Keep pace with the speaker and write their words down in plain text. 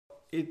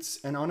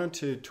It's an honour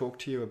to talk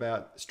to you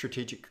about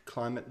strategic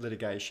climate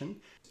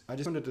litigation. I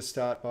just wanted to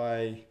start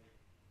by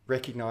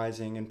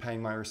recognising and paying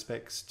my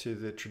respects to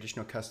the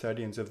traditional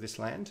custodians of this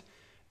land,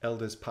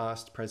 elders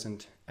past,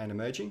 present and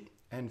emerging,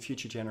 and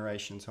future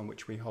generations on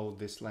which we hold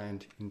this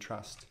land in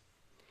trust.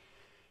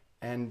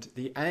 And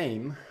the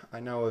aim, I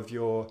know, of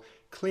your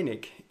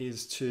clinic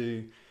is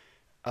to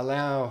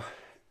allow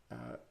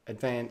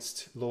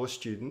advanced law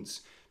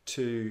students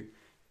to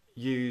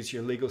use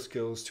your legal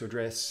skills to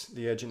address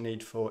the urgent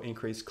need for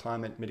increased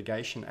climate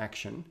mitigation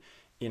action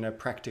in a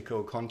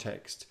practical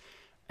context.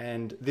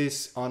 And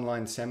this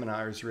online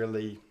seminar is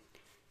really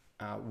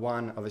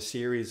one of a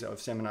series of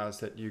seminars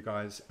that you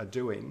guys are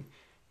doing.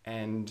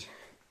 And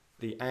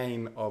the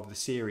aim of the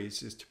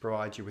series is to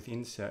provide you with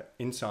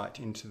insight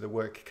into the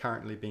work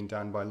currently being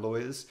done by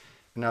lawyers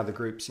and other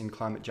groups in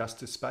climate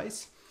justice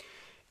space.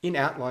 In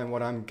outline,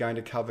 what I'm going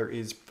to cover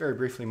is very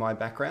briefly my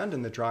background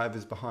and the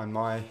drivers behind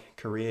my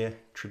career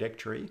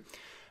trajectory.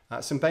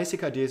 Some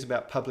basic ideas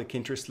about public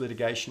interest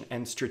litigation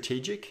and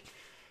strategic.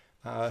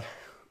 I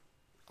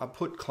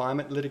put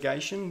climate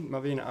litigation.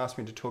 Mavina asked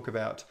me to talk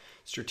about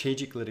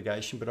strategic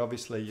litigation, but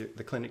obviously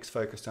the clinic's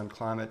focused on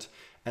climate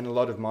and a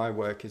lot of my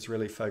work is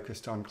really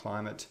focused on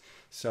climate.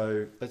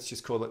 So let's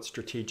just call it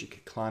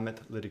strategic climate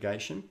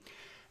litigation.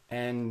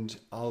 And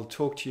I'll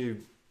talk to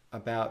you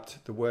about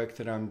the work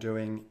that I'm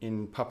doing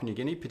in Papua New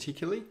Guinea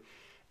particularly,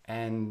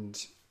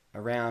 and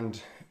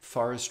around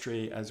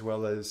forestry as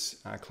well as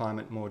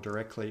climate more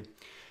directly,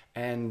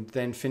 and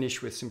then finish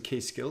with some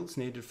key skills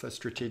needed for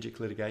strategic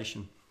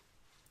litigation.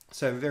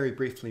 So very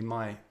briefly,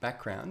 my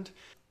background.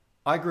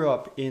 I grew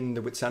up in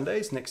the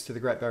Whitsundays next to the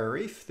Great Barrier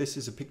Reef. This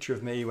is a picture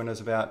of me when I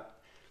was about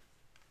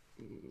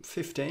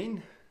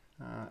 15,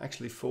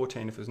 actually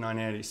 14 if it was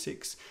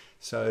 1986.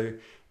 So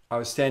I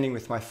was standing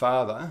with my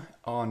father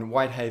on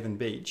Whitehaven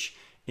Beach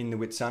in the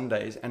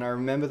Whitsundays, and I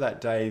remember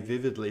that day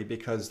vividly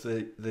because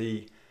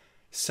the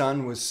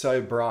sun was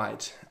so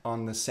bright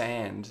on the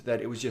sand that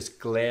it was just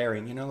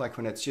glaring, you know, like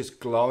when it's just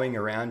glowing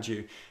around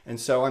you. And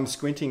so I'm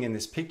squinting in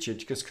this picture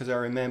just because I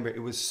remember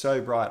it was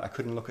so bright I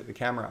couldn't look at the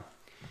camera.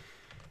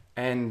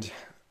 And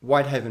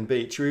Whitehaven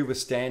Beach, we were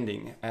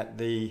standing at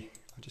the,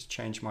 I'll just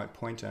change my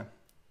pointer.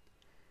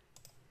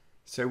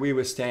 So we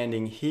were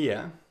standing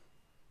here.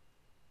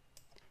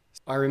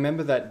 I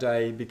remember that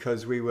day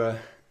because we were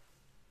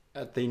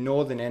at the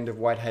northern end of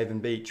Whitehaven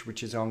Beach,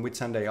 which is on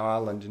Whitsunday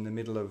Island in the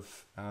middle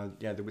of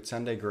the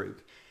Whitsunday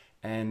group.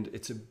 And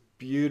it's a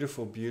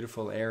beautiful,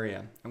 beautiful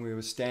area. And we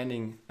were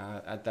standing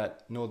at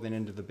that northern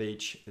end of the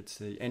beach. It's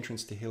the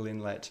entrance to Hill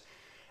Inlet.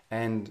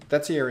 And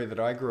that's the area that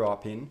I grew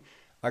up in.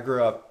 I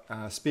grew up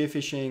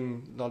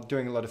spearfishing,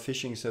 doing a lot of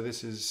fishing. So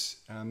this is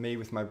me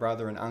with my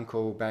brother and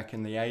uncle back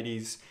in the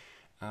 80s.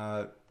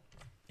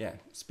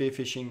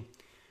 Spearfishing.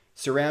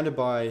 Surrounded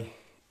by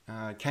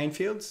cane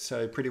fields,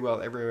 so pretty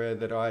well everywhere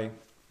that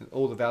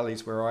all the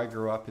valleys where I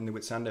grew up in the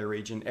Whitsunday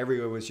region,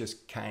 everywhere was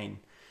just cane.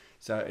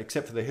 So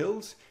except for the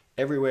hills,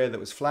 everywhere that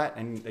was flat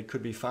and it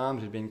could be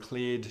farmed had been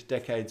cleared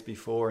decades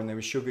before, and there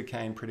was sugar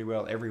cane pretty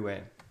well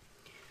everywhere.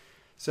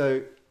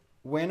 So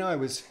when I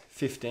was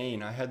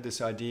 15, I had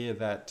this idea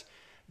that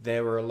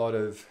there were a lot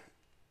of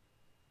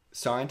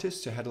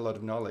scientists who had a lot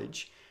of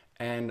knowledge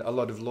and a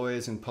lot of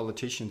lawyers and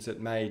politicians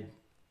that made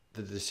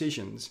the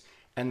decisions,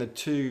 and the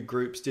two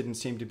groups didn't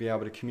seem to be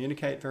able to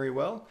communicate very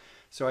well.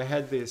 So I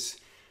had this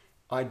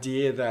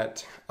idea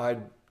that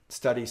I'd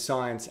study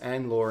science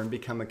and law and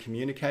become a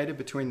communicator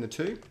between the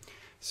two.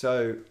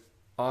 So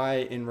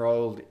I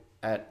enrolled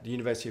at the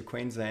University of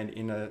Queensland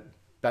in a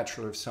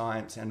Bachelor of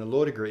Science and a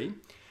law degree,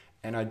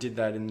 and I did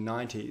that in the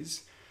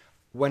 90s.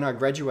 When I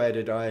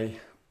graduated, I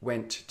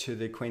went to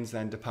the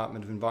Queensland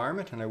Department of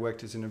Environment and I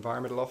worked as an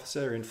environmental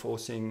officer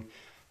enforcing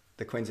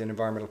the Queensland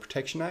Environmental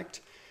Protection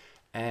Act.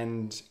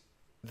 And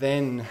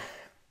then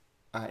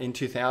in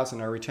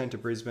 2000, I returned to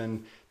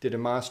Brisbane, did a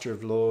Master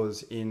of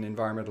Laws in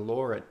Environmental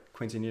Law at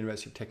Queensland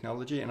University of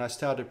Technology, and I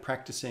started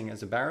practicing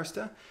as a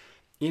barrister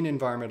in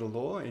environmental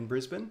law in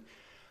Brisbane.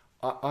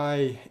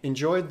 I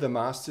enjoyed the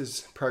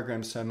master's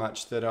program so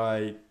much that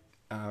I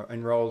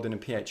enrolled in a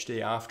PhD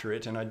after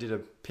it, and I did a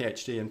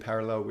PhD in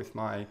parallel with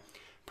my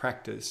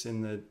practice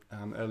in the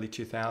early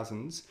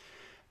 2000s.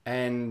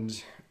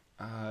 And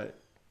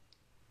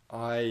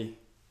I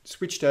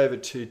switched over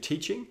to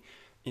teaching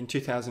in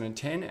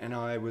 2010, and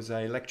I was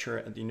a lecturer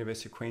at the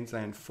University of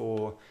Queensland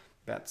for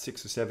about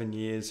 6 or 7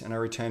 years, and I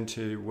returned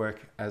to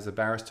work as a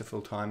barrister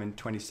full-time in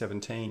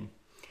 2017.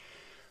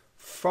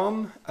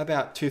 From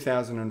about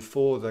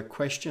 2004, the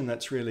question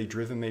that's really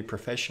driven me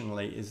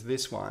professionally is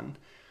this one: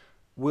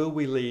 will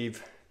we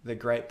leave the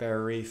Great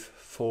Barrier Reef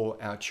for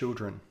our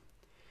children?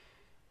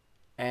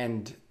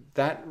 And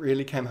that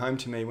really came home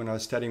to me when I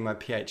was studying my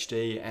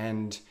PhD,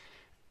 and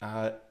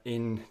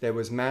there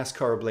was mass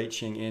coral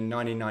bleaching in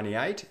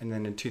 1998 and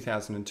then in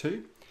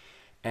 2002,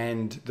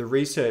 and the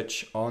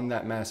research on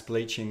that mass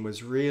bleaching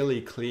was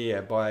really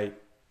clear. By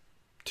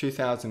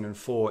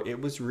 2004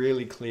 it was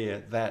really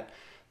clear that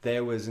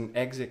there was an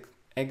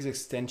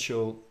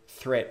existential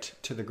threat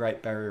to the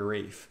Great Barrier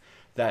Reef,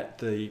 that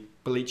the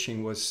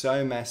bleaching was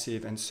so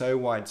massive and so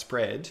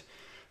widespread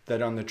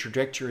that on the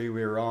trajectory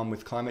we were on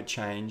with climate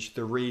change,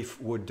 the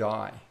reef would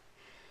die.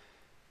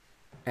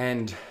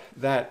 And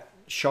that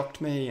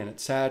shocked me and it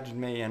saddened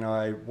me, and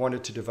I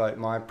wanted to devote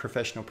my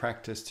professional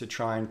practice to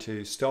trying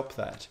to stop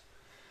that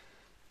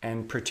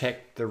and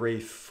protect the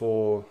reef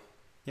for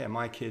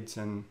my kids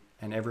and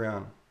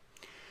everyone.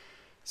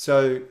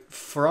 So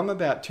from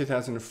about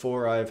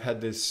 2004, I've had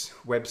this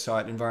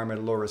website,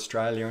 Environmental Law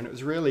Australia, and it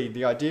was really,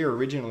 the idea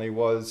originally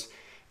was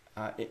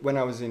when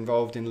I was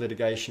involved in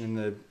litigation in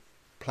the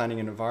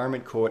Planning and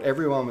Environment Court,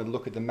 everyone would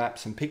look at the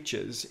maps and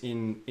pictures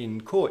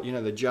in court. You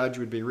know, the judge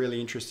would be really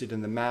interested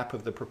in the map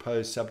of the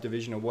proposed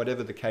subdivision or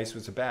whatever the case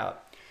was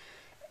about.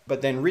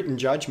 But then written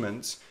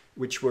judgments,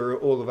 which were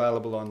all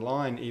available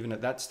online even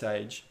at that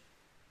stage,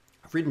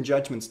 written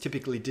judgments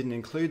typically didn't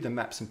include the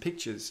maps and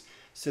pictures.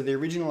 So the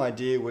original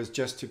idea was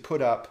just to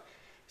put up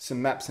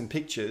some maps and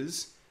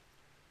pictures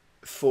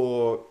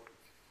for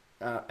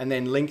and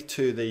then link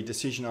to the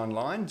decision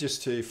online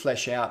just to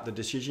flesh out the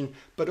decision,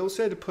 but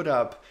also to put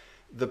up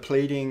the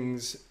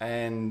pleadings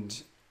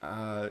and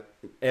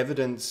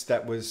evidence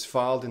that was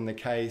filed in the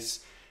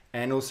case,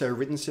 and also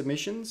written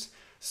submissions,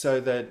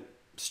 so that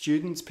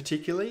students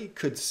particularly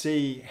could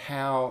see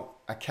how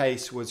a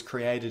case was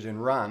created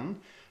and run,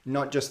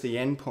 not just the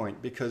endpoint,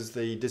 because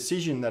the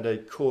decision that a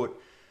court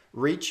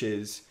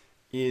reaches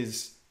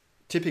is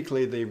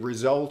typically the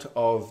result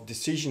of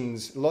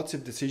decisions, lots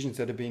of decisions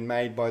that have been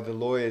made by the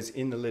lawyers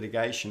in the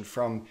litigation,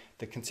 from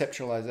the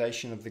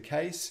conceptualization of the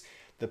case,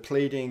 the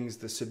pleadings,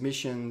 the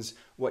submissions,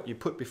 what you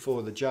put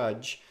before the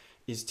judge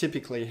is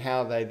typically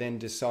how they then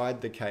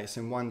decide the case.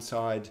 And one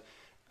side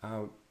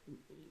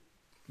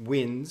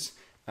wins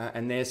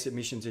and their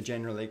submissions are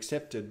generally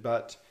accepted,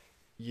 but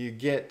you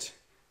get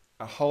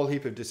a whole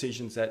heap of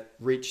decisions that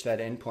reach that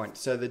endpoint.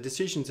 So the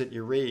decisions that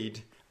you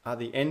read are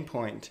the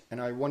endpoint, and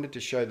I wanted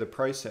to show the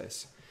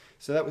process.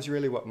 So that was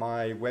really what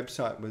my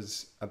website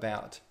was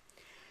about.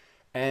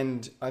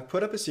 And I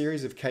put up a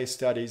series of case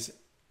studies.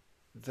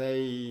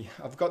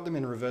 I've got them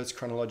in reverse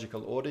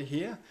chronological order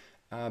here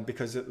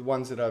because the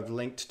ones that I've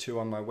linked to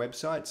on my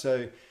website.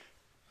 So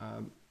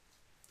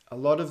a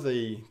lot of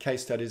the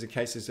case studies are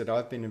cases that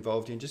I've been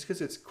involved in, just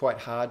because it's quite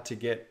hard to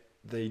get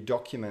the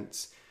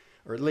documents,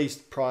 or at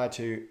least prior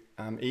to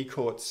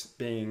e-courts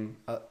being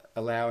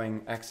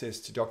allowing access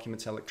to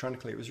documents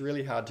electronically. It was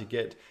really hard to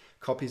get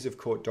copies of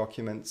court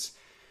documents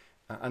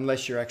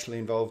unless you're actually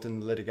involved in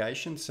the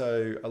litigation.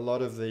 So a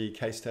lot of the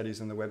case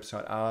studies on the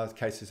website are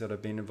cases that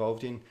I've been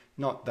involved in.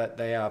 Not that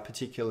they are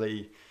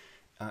particularly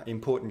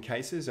important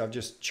cases. I've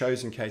just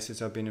chosen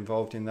cases I've been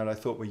involved in that I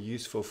thought were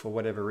useful for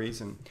whatever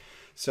reason.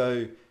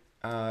 So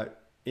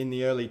in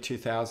the early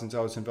 2000s, I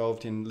was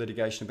involved in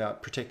litigation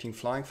about protecting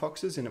flying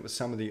foxes, and it was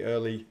some of the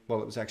early,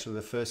 well, it was actually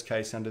the first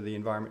case under the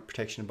Environment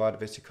Protection and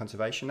Biodiversity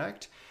Conservation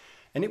Act.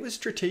 And it was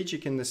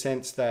strategic in the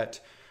sense that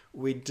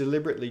we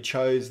deliberately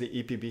chose the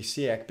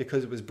EPBC Act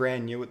because it was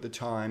brand new at the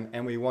time,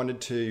 and we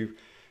wanted to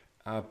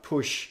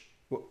push.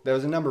 Well, there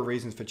was a number of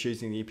reasons for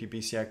choosing the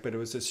EPBC Act, but it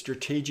was a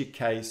strategic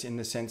case in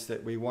the sense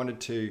that we wanted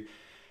to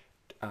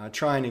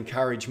try and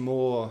encourage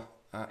more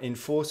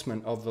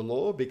enforcement of the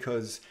law,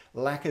 because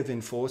lack of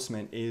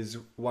enforcement is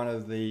one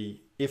of the,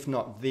 if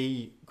not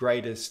the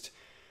greatest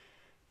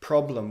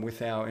problem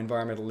with our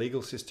environmental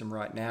legal system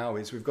right now.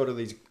 Is we've got all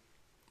these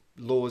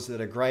laws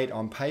that are great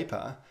on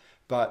paper,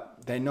 but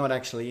they're not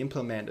actually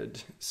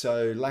implemented.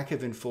 So lack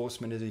of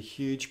enforcement is a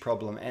huge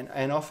problem.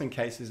 And often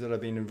cases that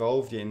I've been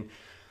involved in,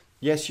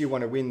 yes, you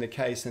want to win the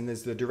case and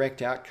there's the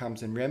direct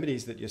outcomes and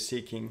remedies that you're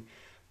seeking,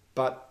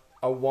 but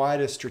a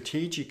wider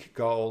strategic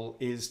goal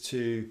is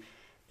to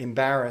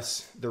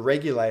embarrass the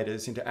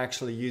regulators into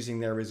actually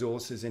using their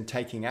resources and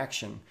taking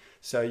action.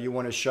 So you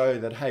want to show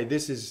that, hey,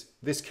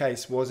 this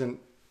case wasn't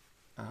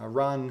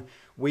run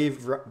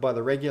by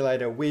the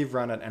regulator, we've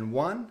run it and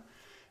won,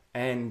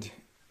 and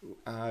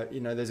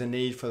there's a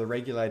need for the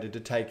regulator to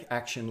take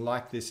action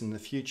like this in the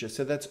future.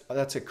 So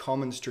that's a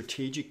common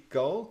strategic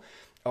goal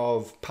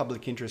of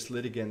public interest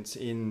litigants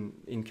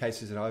in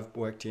cases that I've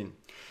worked in.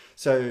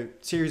 So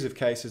series of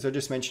cases, I'll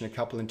just mention a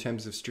couple in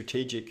terms of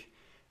strategic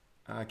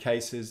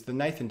cases. The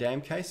Nathan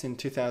Dam case in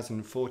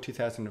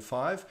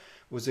 2004-2005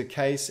 was a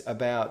case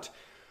about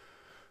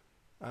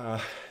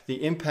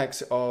the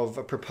impacts of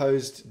a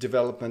proposed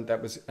development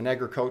that was an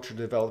agricultural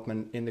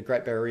development in the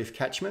Great Barrier Reef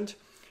catchment,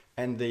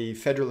 and the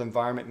Federal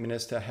Environment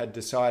Minister had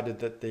decided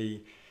that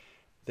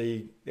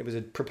it was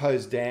a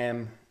proposed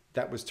dam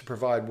that was to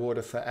provide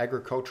water for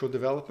agricultural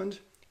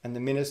development, and the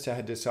Minister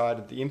had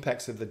decided the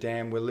impacts of the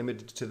dam were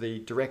limited to the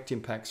direct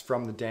impacts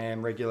from the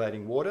dam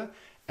regulating water,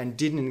 and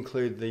didn't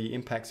include the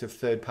impacts of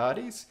third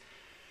parties.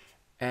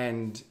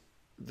 And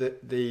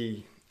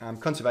the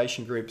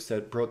conservation groups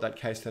that brought that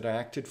case that I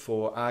acted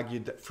for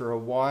argued that for a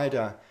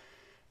wider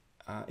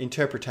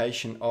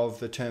interpretation of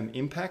the term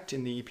impact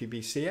in the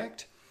EPBC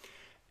Act.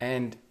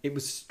 And it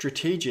was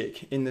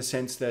strategic in the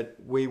sense that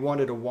we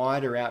wanted a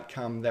wider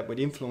outcome that would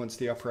influence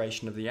the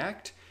operation of the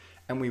Act.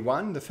 And we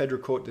won. The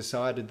Federal Court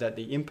decided that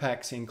the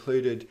impacts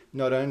included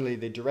not only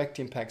the direct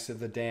impacts of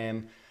the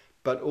dam,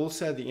 but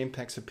also the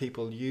impacts of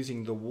people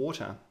using the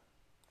water.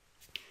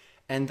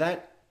 And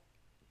that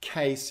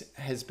case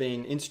has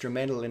been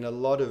instrumental in a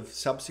lot of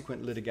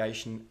subsequent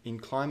litigation in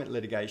climate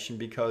litigation,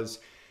 because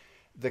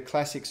the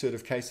classic sort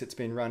of case that's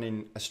been run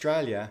in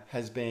Australia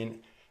has been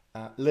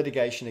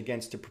litigation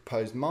against a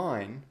proposed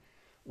mine,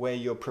 where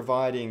you're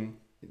providing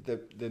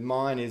the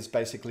mine is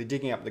basically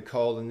digging up the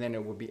coal and then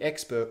it will be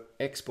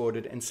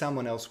exported and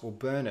someone else will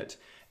burn it.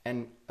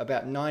 And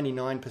about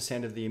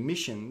 99% of the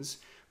emissions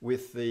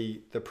with the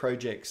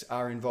projects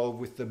are involved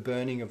with the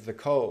burning of the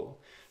coal.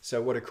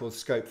 So what are called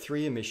scope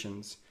 3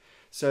 emissions.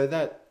 So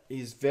that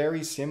is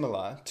very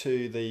similar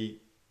to the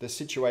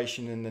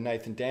situation in the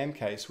Nathan Dam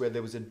case, where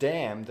there was a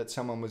dam that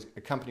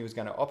a company was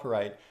going to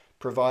operate,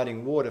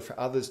 providing water for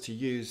others to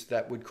use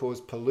that would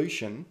cause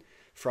pollution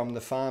from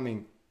the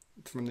farming,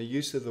 from the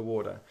use of the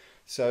water.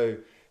 So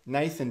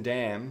Nathan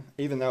Dam,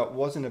 even though it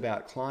wasn't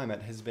about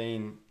climate, has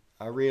been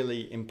a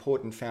really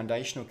important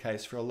foundational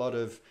case for a lot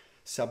of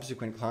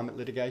subsequent climate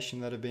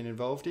litigation that I've been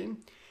involved in.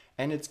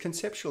 And it's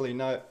conceptually,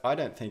 I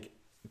don't think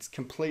it's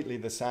completely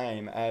the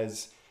same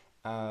as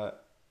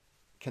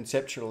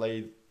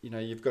conceptually,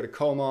 you've got a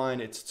coal mine,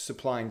 it's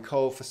supplying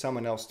coal for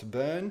someone else to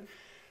burn.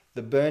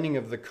 The burning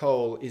of the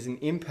coal is an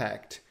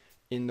impact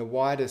in the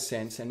wider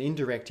sense, an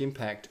indirect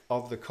impact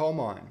of the coal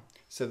mine.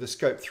 So the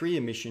scope 3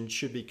 emissions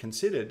should be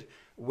considered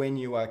when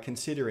you are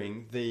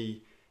considering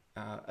the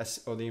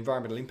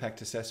environmental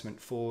impact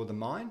assessment for the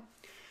mine.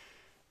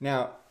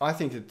 Now, I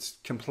think it's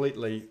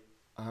completely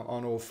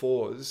on all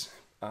fours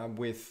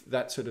with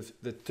that sort of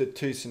the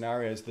two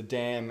scenarios, the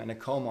dam and a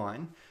coal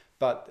mine,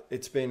 but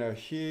it's been a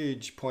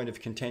huge point of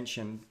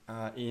contention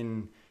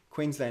in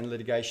Queensland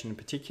litigation in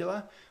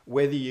particular,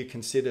 whether you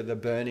consider the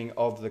burning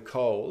of the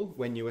coal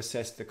when you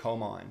assess the coal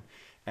mine.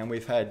 And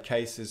we've had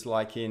cases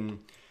like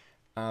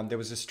there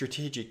was a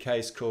strategic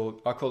case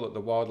called, I call it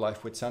the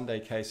Wildlife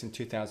Whitsunday case in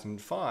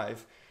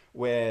 2005,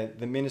 where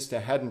the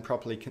minister hadn't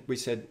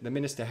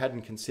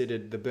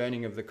considered the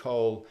burning of the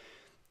coal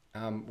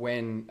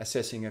when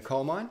assessing a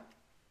coal mine.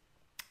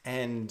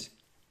 And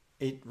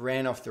it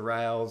ran off the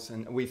rails,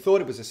 and we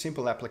thought it was a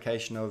simple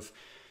application of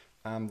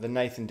the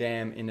Nathan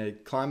Dam in a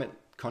climate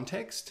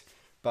context,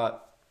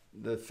 but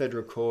the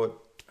federal court,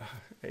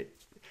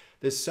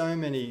 there's so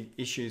many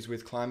issues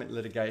with climate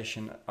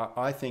litigation,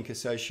 I think,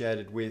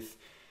 associated with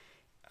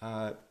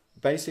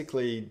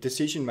basically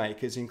decision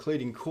makers,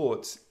 including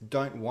courts,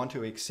 don't want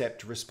to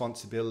accept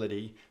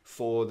responsibility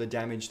for the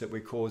damage that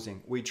we're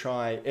causing. We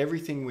try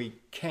everything we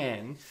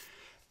can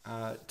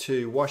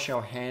to wash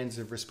our hands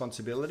of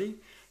responsibility.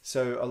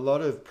 So a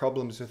lot of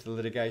problems with the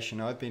litigation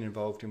I've been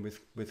involved in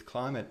with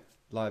climate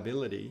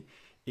liability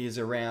is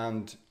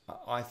around,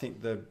 I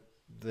think,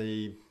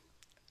 the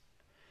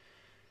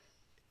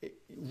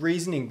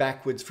reasoning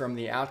backwards from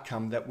the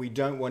outcome that we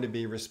don't want to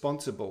be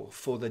responsible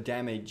for the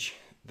damage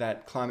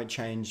that climate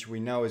change we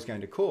know is going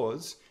to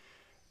cause,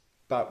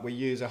 but we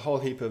use a whole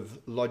heap of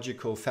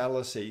logical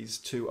fallacies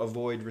to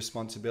avoid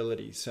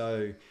responsibility.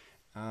 So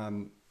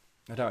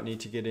I don't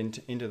need to get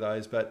into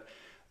those, but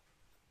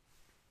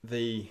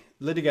the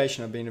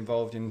litigation I've been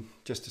involved in,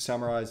 just to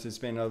summarize, there's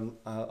been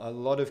a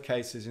lot of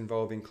cases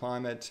involving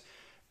climate.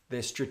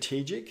 They're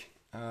strategic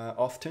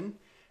often,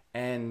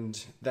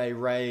 and they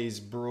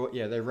raise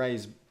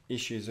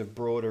issues of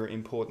broader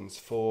importance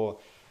for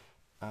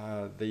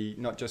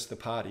not just the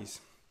parties.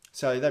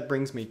 So that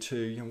brings me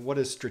to what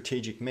does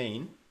strategic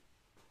mean,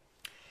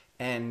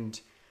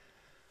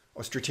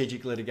 or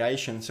strategic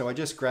litigation. So I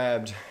just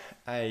grabbed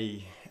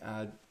a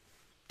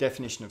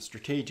definition of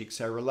strategic.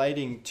 So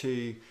relating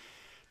to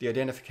the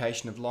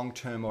identification of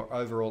long-term or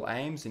overall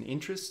aims and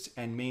interests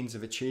and means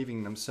of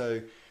achieving them.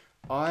 So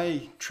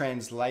I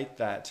translate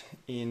that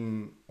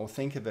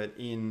think of it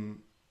in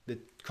the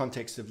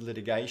context of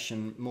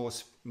litigation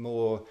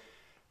more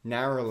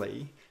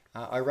narrowly.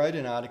 I wrote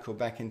an article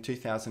back in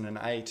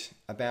 2008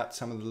 about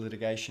some of the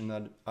litigation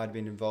that I'd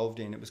been involved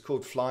in. It was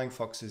called Flying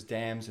Foxes,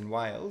 Dams and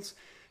Whales,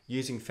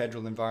 Using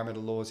Federal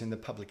Environmental Laws in the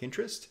Public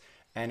Interest.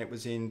 And it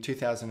was in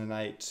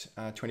 2008,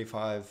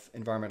 25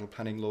 Environmental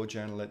Planning Law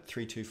Journal at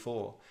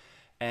 324.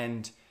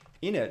 And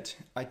in it,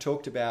 I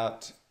talked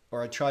about,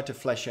 or I tried to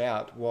flesh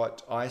out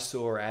what I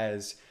saw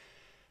as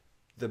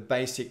the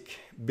basic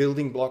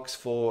building blocks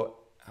for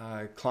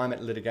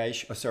climate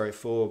litigation,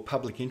 for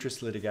public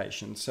interest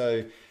litigation.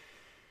 So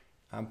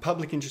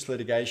public interest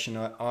litigation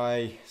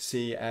I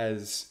see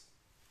as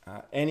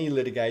any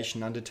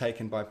litigation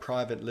undertaken by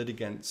private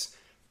litigants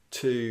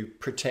to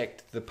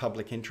protect the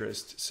public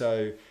interest.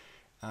 So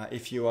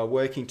if you are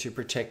working to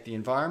protect the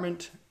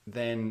environment,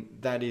 then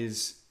that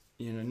is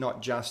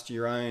not just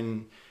your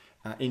own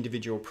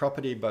individual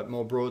property, but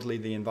more broadly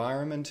the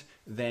environment.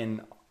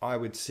 Then I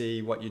would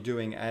see what you're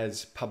doing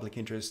as public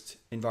interest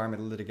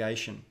environmental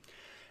litigation.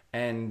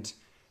 And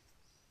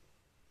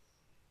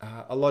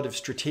a lot of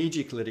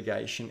strategic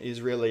litigation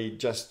is really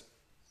just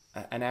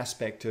an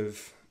aspect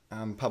of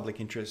public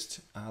interest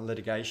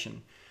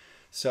litigation.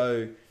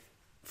 So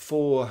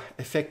for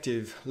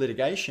effective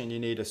litigation, you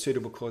need a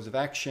suitable cause of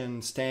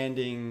action,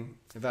 standing,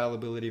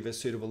 availability of a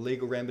suitable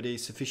legal remedy,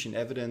 sufficient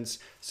evidence,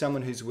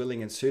 someone who's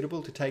willing and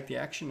suitable to take the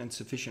action, and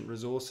sufficient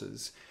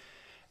resources.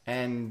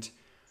 And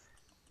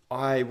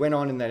I went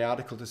on in that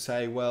article to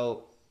say,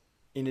 well,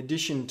 in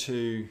addition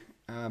to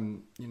a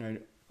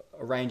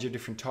range of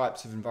different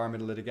types of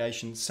environmental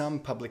litigation, some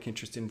public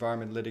interest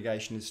environmental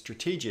litigation is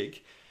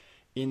strategic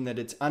in that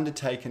it's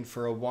undertaken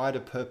for a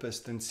wider purpose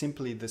than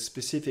simply the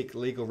specific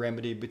legal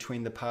remedy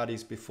between the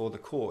parties before the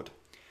court.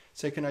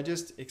 So can I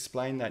just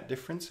explain that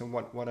difference and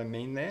what I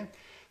mean there?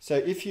 So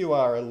if you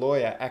are a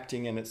lawyer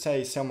acting in it,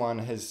 say someone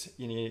has,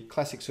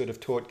 classic sort of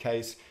tort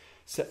case,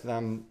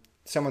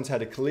 someone's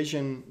had a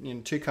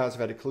collision, two cars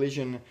have had a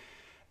collision,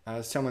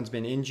 someone's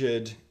been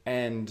injured,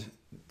 and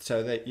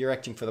so that you're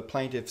acting for the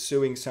plaintiff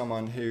suing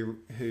someone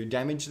who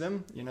damaged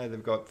them,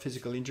 they've got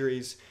physical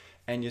injuries,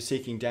 and you're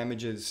seeking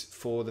damages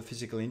for the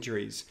physical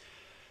injuries.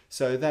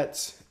 So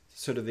that's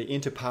sort of the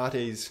inter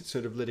partes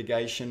sort of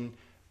litigation.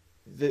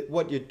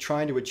 What you're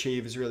trying to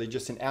achieve is really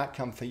just an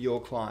outcome for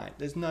your client.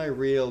 There's no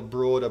real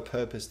broader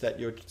purpose that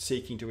you're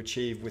seeking to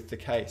achieve with the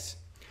case.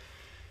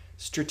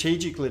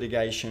 Strategic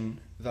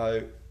litigation,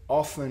 though,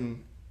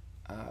 often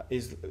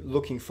is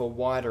looking for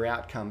wider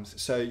outcomes.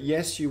 So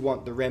yes, you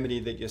want the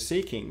remedy that you're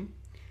seeking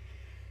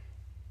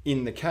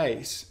in the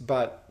case,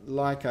 but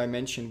like I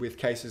mentioned with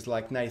cases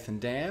like Nathan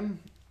Dam,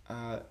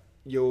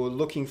 you're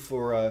looking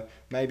for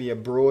maybe a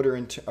broader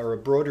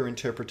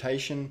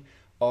interpretation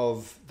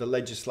of the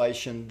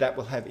legislation that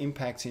will have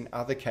impacts in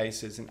other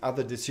cases and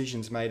other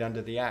decisions made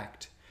under the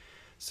Act.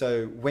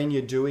 So when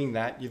you're doing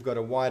that, you've got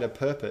a wider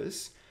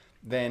purpose,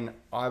 then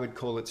I would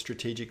call it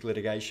strategic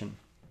litigation.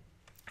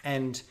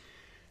 And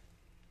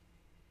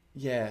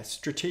yeah,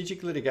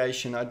 strategic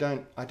litigation, I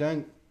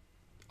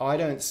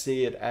don't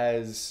see it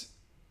as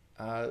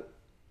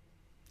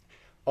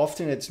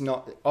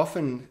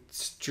often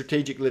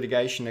strategic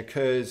litigation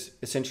occurs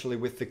essentially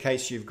with the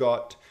case you've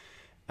got.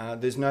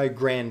 There's no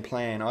grand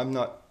plan.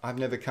 I've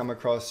never come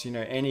across,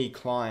 any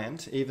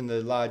client, even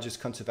the largest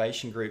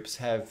conservation groups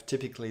have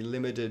typically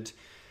limited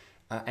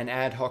and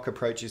ad hoc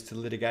approaches to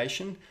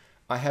litigation.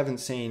 I haven't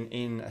seen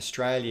in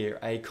Australia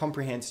a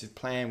comprehensive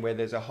plan where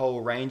there's a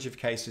whole range of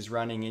cases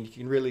running and you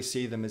can really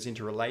see them as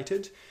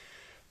interrelated.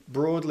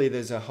 Broadly,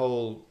 there's a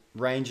whole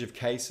range of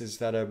cases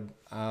that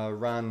are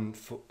run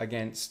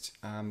against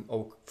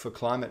or for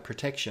climate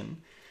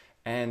protection,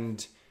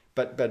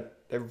 but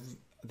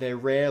they're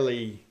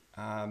rarely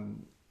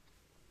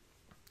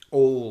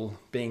all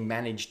being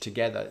managed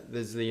together.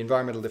 There's the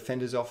Environmental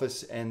Defenders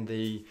Office and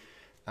the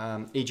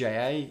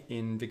EJA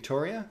in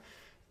Victoria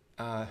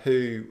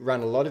who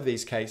run a lot of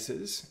these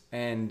cases,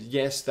 and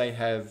yes, they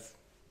have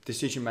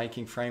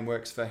decision-making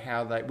frameworks for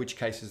which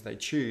cases they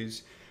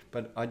choose,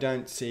 but I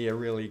don't see a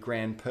really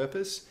grand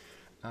purpose.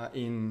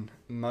 In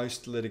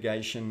most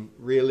litigation,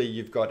 really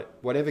you've got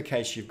whatever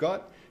case you've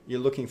got,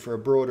 you're looking for a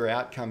broader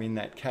outcome in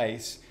that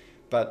case,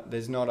 but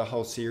there's not a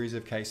whole series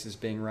of cases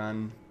being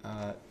run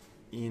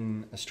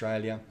in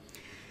Australia.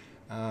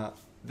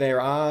 There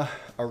are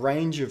a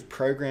range of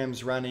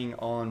programs running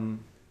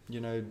on,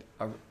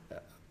 a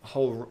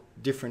whole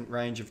different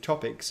range of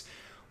topics.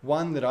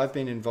 One that I've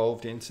been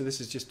involved in, so this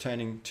is just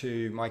turning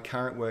to my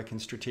current work in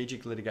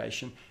strategic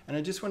litigation, and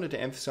I just wanted to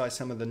emphasize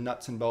some of the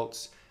nuts and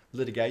bolts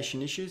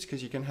litigation issues,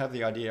 because you can have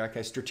the idea,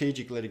 okay,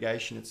 strategic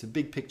litigation, it's the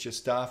big picture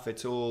stuff,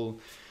 it's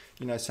all,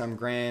 some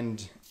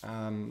grand,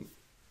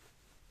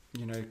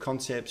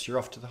 concepts, you're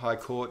off to the High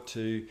Court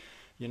to,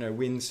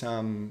 win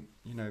some,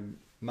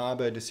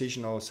 Mabo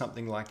decision or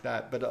something like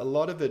that. But a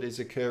lot of it is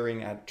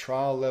occurring at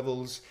trial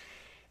levels,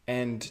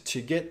 and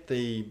to get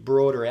the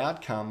broader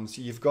outcomes,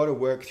 you've got to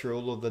work through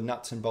all of the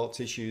nuts and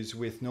bolts issues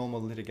with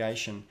normal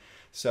litigation.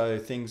 So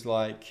things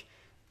like,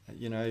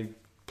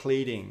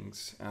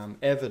 pleadings,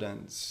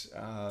 evidence,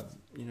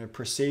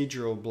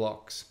 procedural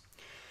blocks.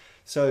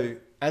 So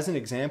as an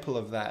example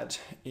of that,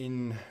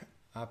 in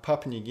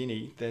Papua New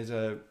Guinea, there's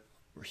a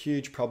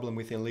huge problem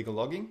with illegal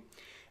logging.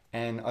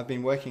 And I've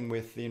been working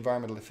with the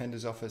Environmental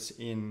Defenders Office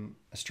in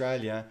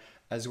Australia,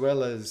 as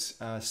well as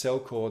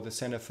CELCOR, the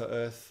Centre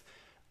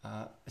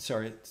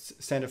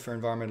for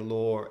Environmental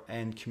Law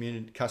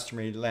and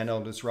Customary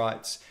Landowners'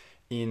 Rights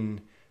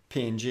in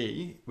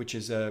PNG, which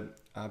is a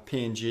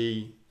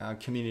PNG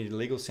Community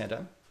Legal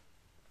Centre.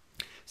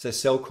 So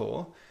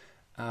CELCOR.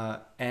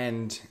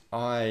 And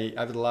I,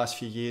 over the last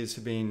few years,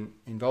 have been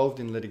involved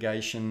in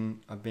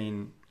litigation. I've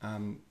been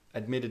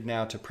admitted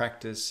now to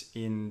practice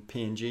in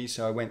PNG,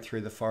 so I went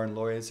through the foreign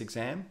lawyers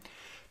exam.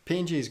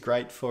 PNG is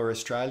great for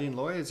Australian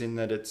lawyers in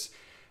that it's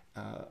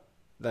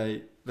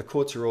the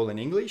courts are all in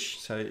English.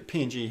 So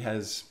PNG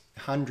has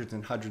hundreds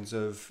and hundreds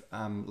of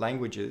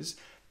languages,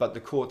 but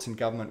the courts and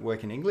government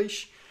work in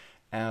English.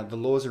 The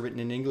laws are written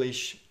in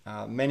English.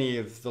 Many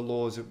of the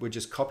laws were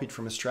just copied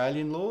from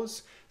Australian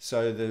laws.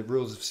 So the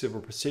rules of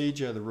civil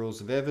procedure, the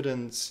rules of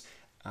evidence,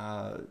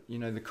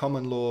 the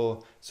common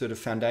law sort of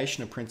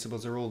foundational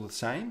principles are all the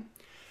same.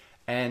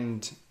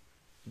 And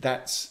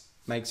that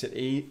makes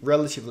it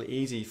relatively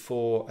easy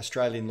for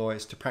Australian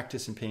lawyers to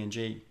practice in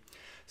PNG.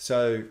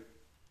 So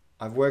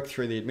I've worked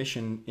through the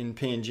admission in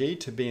PNG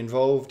to be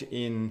involved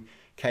in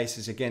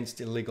cases against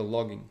illegal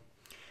logging.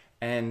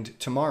 And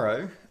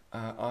tomorrow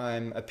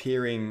I'm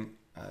appearing,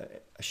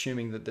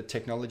 assuming that the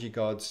technology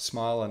gods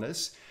smile on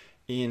us,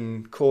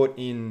 in court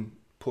in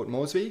Port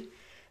Moresby,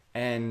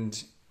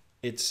 and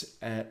it's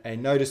a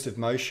notice of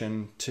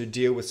motion to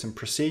deal with some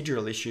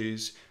procedural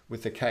issues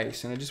with the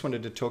case. And I just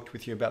wanted to talk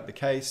with you about the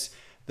case.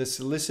 The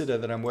solicitor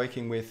that I'm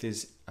working with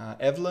is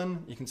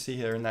Evelyn. You can see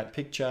her in that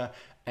picture,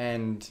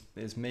 and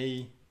there's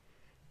me,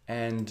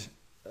 and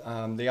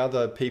the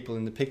other people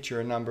in the picture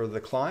are a number of the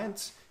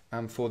clients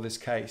for this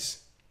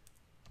case.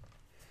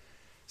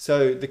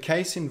 So the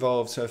case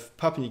involves,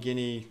 Papua New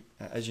Guinea,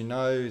 as you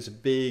know, is a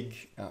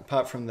big,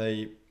 apart from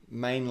the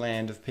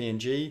mainland of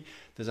PNG,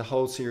 there's a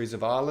whole series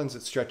of islands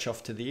that stretch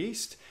off to the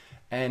east.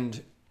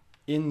 And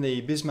in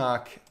the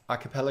Bismarck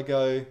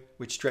archipelago,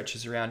 which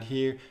stretches around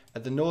here,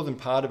 at the northern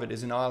part of it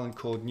is an island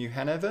called New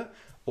Hanover,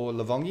 or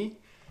Lavongi,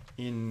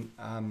 in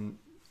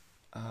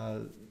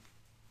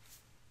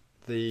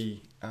the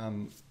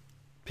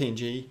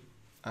PNG,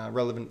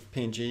 relevant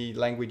PNG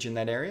language in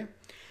that area.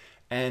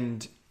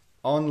 And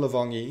on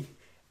Lavongi,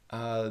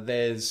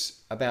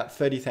 there's about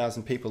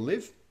 30,000 people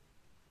live,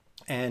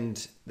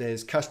 and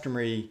there's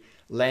customary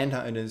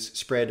landowners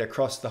spread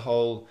across the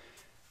whole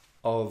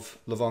of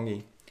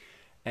Lavongi.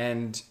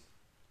 And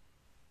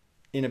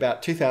in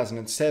about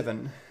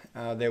 2007,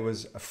 there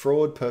was a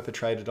fraud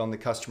perpetrated on the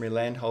customary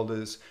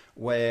landholders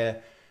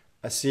where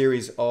a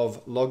series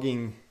of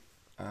logging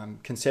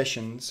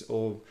concessions,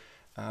 or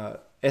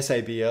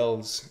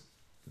SABLs,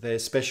 their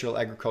special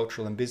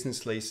agricultural and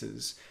business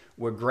leases,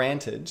 were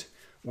granted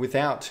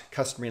without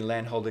customary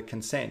landholder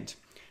consent.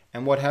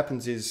 And what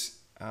happens is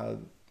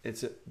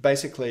it's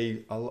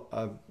basically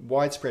a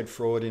widespread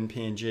fraud in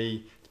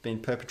PNG. It's been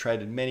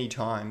perpetrated many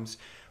times,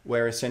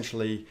 where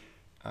essentially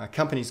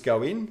companies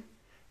go in,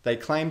 they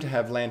claim to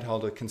have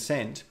landholder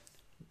consent,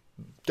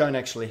 don't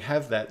actually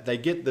have that. They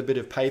get the bit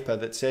of paper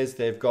that says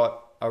they've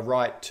got a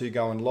right to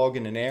go and log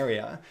in an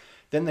area.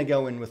 Then they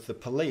go in with the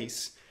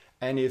police,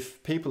 and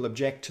if people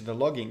object to the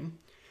logging,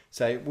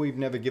 say, we've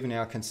never given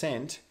our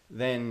consent,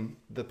 then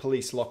the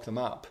police lock them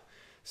up.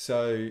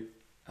 So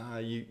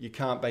you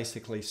can't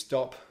basically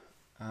stop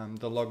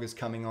the loggers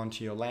coming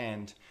onto your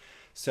land.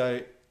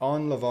 So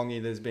on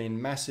Lavongi, there's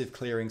been massive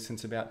clearing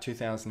since about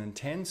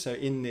 2010. So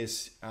in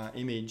this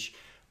image,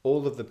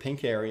 all of the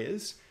pink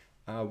areas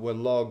were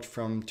logged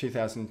from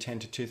 2010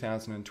 to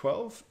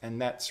 2012,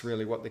 and that's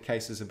really what the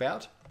case is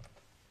about.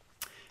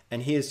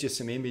 And here's just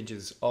some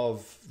images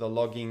of the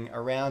logging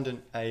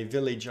around a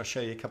village. I'll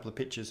show you a couple of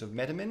pictures of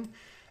Metamin,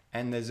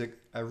 and there's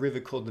a river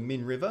called the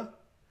Min River,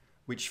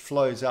 which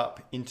flows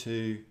up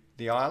into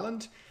the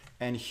island,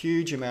 and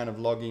huge amount of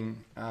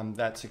logging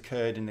that's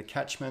occurred in the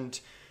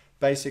catchment.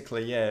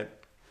 Basically, yeah,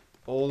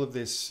 all of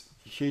this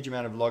huge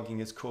amount of logging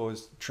has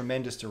caused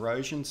tremendous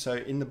erosion. So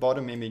in the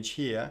bottom image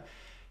here,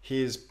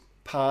 here's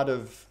part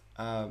of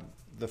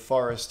the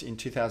forest in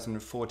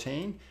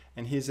 2014,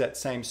 and here's that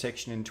same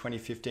section in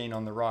 2015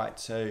 on the right.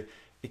 So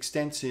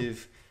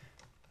extensive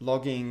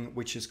logging,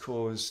 which has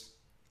caused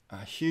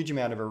a huge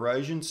amount of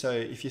erosion. So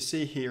if you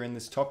see here in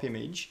this top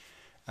image,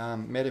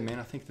 Metamin,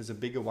 I think there's a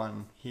bigger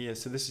one here.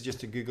 So this is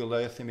just a Google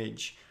Earth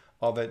image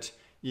of it.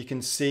 You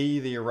can see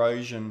the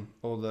erosion,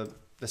 or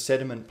the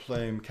sediment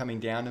plume coming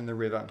down in the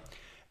river.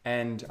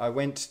 And I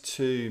went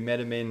to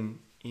Metamin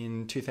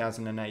in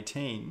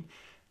 2018,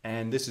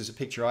 and this is a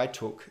picture I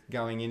took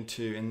going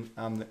into,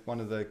 and one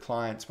of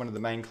the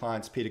main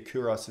clients, Peter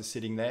Kouros, is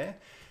sitting there.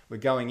 We're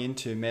going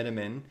into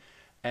Metamin,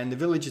 and the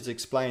villagers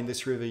explained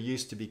this river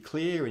used to be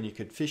clear and you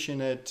could fish in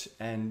it,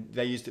 and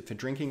they used it for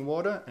drinking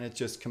water, and it's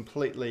just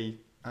completely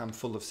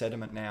full of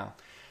sediment now.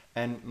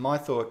 And my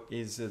thought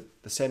is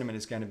that the sediment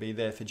is going to be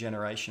there for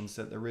generations,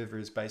 that the river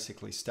is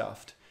basically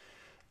stuffed.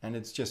 And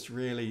it's just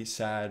really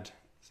sad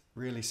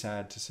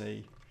to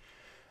see.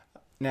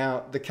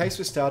 Now, the case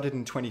was started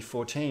in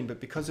 2014,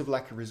 but because of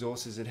lack of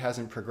resources, it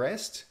hasn't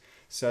progressed.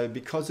 So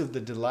because of the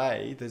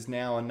delay, there's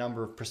now a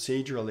number of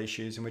procedural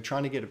issues, and we're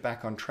trying to get it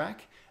back on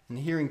track. And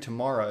the hearing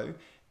tomorrow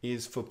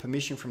is for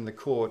permission from the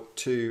court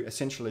to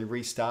essentially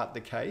restart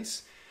the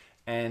case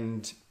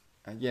and,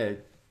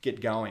 get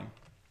going.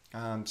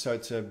 So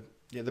it's the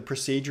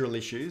procedural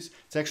issues.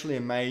 It's actually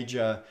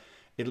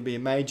it'll be a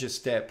major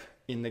step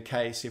in the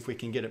case if we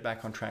can get it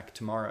back on track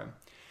tomorrow.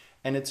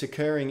 And it's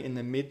occurring in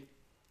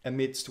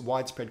amidst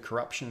widespread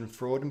corruption and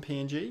fraud in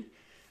PNG.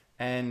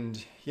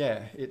 And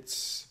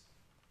it's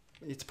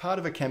part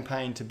of a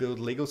campaign to build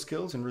legal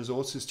skills and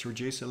resources to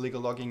reduce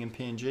illegal logging in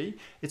PNG.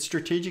 It's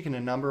strategic in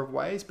a number of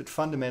ways, but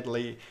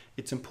fundamentally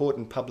it's an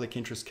important public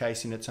interest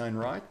case in its own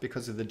right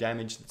because of the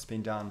damage that's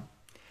been done.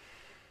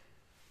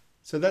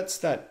 So that's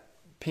that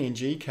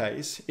PNG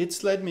case.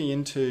 It's led me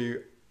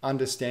into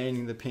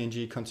understanding the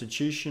PNG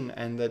constitution,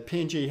 and that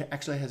PNG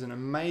actually has an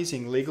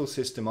amazing legal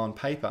system on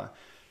paper.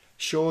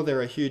 Sure,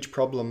 there are huge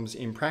problems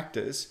in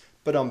practice,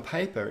 but on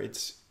paper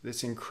it's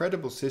this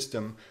incredible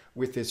system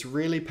with this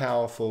really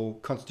powerful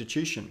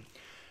constitution.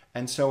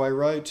 And so I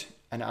wrote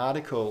an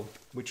article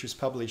which was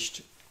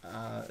published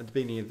at the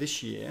beginning of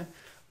this year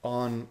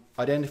on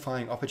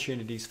identifying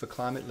opportunities for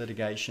climate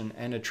litigation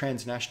and a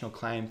transnational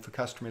claim for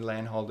customary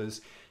landholders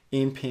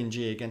in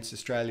PNG against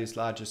Australia's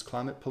largest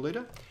climate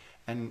polluter.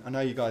 And I know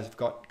you guys have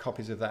got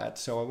copies of that,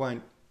 so I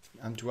won't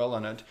dwell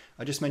on it.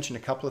 I just mentioned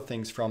a couple of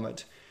things from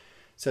it.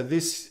 So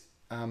this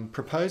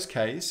proposed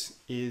case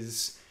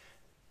is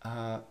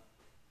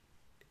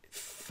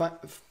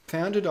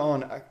founded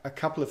on a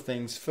couple of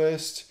things.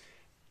 First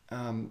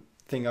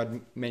thing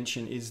I'd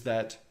mention is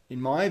that,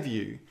 in my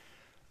view,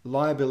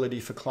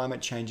 liability for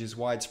climate change is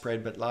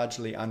widespread but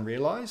largely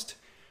unrealised.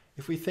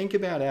 If we think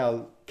about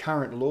our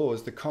current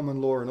laws, the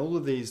common law and all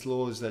of these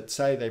laws that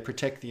say they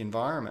protect the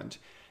environment,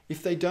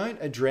 if they don't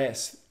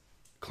address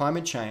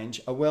climate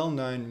change, a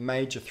well-known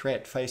major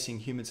threat facing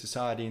human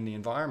society and the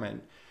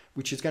environment,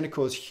 which is going to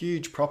cause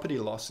huge property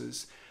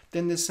losses,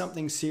 then there's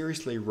something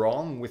seriously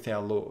wrong with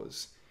our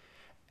laws.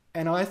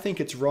 And I think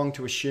it's wrong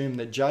to assume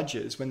that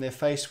judges, when they're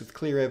faced with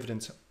clear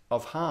evidence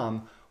of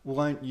harm,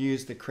 won't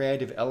use the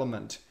creative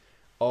element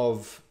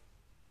of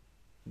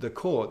the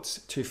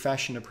courts to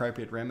fashion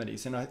appropriate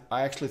remedies. And I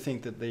actually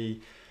think that the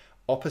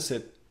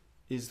opposite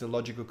is the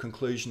logical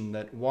conclusion,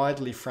 that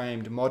widely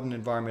framed modern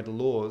environmental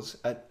laws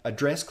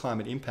address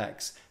climate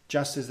impacts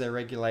just as they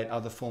regulate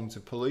other forms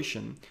of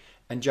pollution,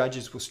 and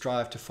judges will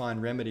strive to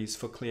find remedies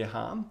for clear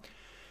harm.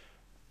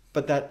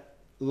 But that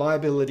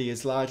liability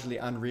is largely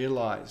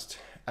unrealised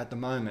at the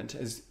moment,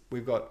 as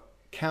we've got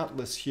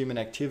countless human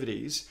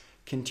activities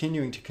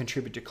continuing to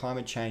contribute to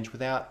climate change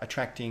without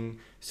attracting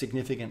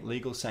significant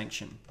legal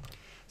sanction.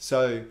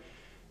 So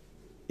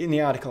in the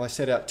article, I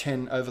set out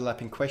 10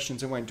 overlapping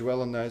questions. I won't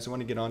dwell on those. I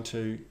want to get on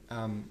to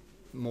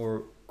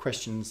more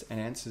questions and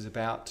answers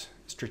about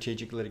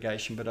strategic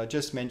litigation, but I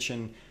just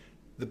mention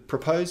the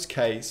proposed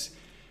case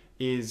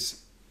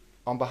is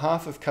on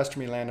behalf of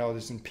customary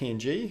landowners in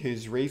PNG,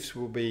 whose reefs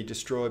will be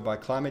destroyed by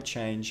climate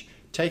change,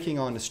 taking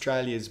on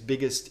Australia's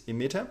biggest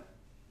emitter,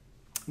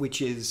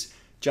 which is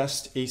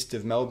just east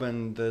of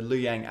Melbourne, the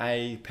Luyang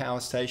A power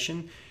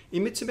station,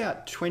 emits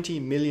about 20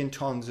 million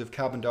tonnes of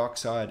carbon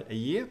dioxide a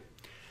year.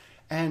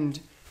 And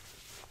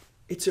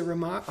it's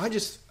I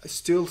just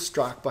still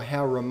struck by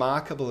how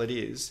remarkable it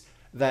is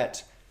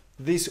that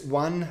this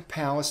one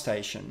power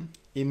station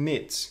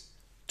emits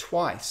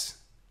twice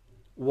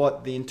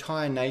what the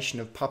entire nation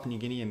of Papua New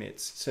Guinea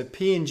emits. So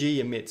PNG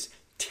emits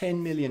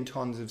 10 million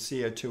tonnes of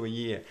CO2 a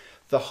year.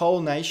 The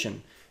whole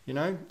nation,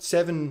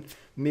 7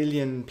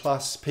 million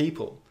plus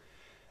people,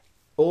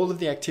 all of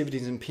the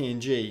activities in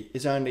PNG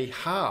is only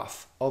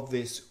half of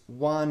this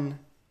one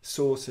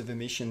source of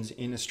emissions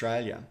in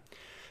Australia.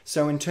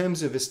 So in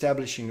terms of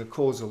establishing a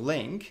causal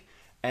link,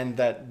 and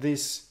that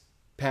this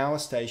power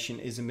station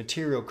is a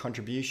material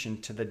contribution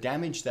to the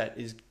damage that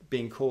is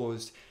being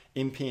caused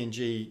in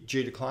PNG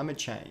due to climate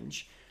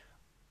change,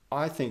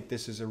 I think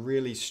this is a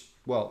really,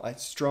 a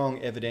strong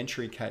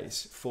evidentiary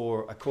case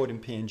for a court in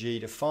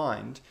PNG to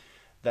find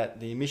that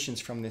the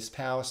emissions from this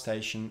power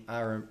station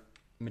are a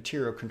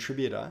material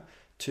contributor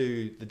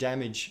to the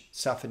damage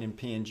suffered in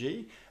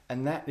PNG,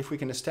 and that if we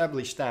can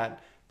establish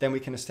that, then we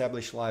can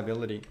establish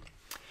liability.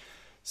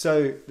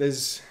 So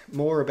there's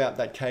more about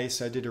that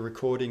case. I did a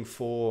recording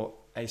for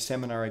a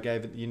seminar I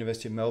gave at the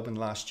University of Melbourne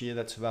last year.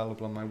 That's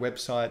available on my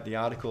website. The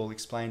article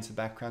explains the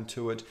background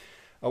to it.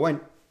 I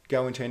won't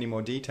go into any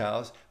more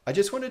details. I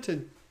just wanted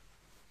to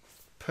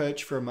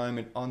perch for a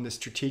moment on the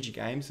strategic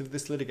aims of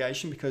this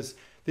litigation, because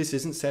this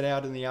isn't set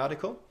out in the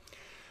article.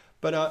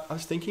 But I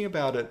was thinking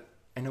about it,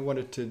 and I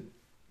wanted to,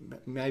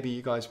 maybe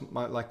you guys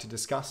might like to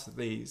discuss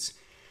these.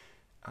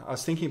 I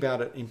was thinking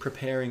about it in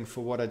preparing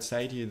for what I'd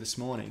say to you this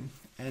morning.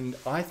 And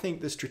I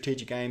think the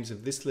strategic aims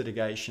of this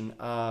litigation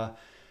are,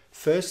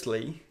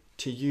 firstly,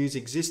 to use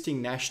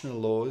existing national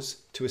laws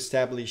to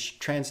establish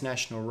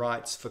transnational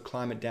rights for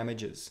climate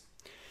damages.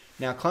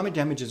 Now, climate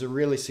damages are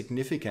really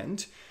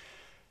significant,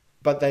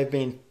 but they've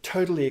been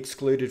totally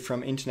excluded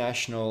from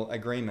international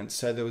agreements.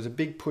 So there was a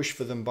big push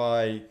for them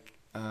by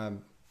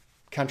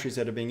countries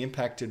that are being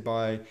impacted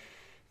by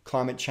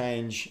climate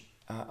change.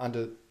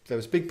 There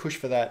was a big push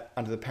for that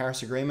under the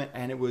Paris Agreement,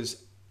 and it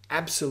was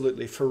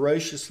absolutely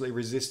ferociously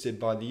resisted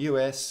by the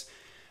US,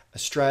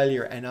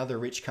 Australia, and other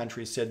rich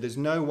countries. Said there's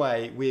no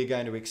way we are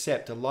going to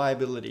accept a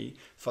liability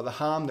for the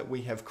harm that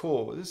we have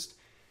caused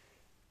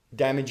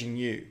damaging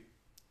you.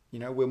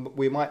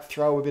 We might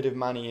throw a bit of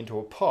money into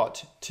a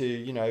pot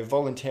to,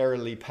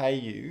 voluntarily pay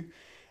you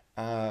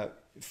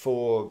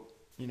for,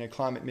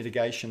 climate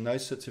mitigation,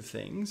 those sorts of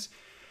things,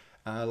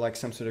 like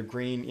some sort of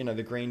green,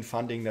 the green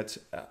funding that's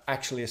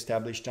actually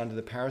established under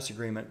the Paris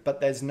Agreement.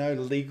 But there's no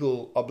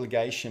legal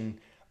obligation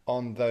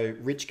on the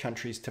rich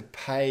countries to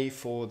pay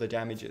for the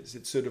damages.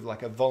 It's sort of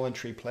like a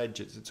voluntary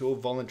pledges. It's all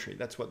voluntary.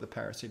 That's what the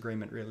Paris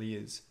Agreement really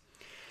is.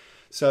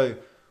 So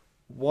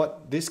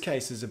what this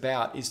case is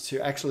about is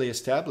to actually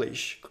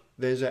establish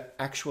there's an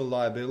actual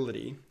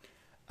liability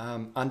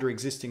under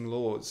existing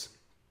laws.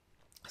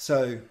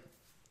 So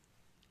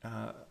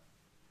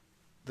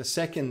the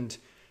second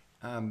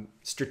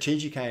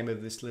strategic aim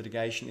of this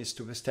litigation is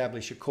to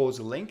establish a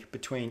causal link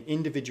between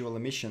individual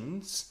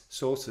emissions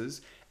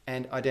sources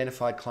and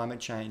identified climate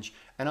change.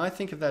 And I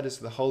think of that as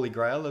the holy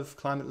grail of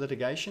climate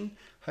litigation.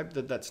 Hope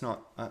that that's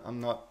not, I'm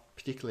not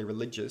particularly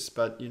religious,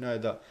 but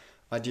the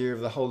idea of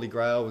the holy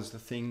grail was the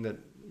thing that,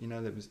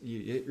 that was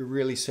you're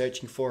really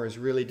searching for, is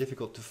really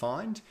difficult to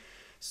find.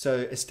 So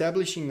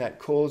establishing that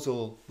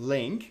causal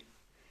link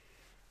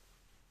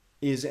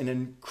is an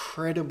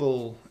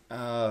incredible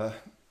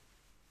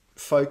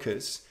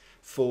focus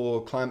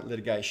for climate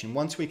litigation.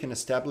 Once we can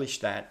establish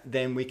that,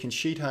 then we can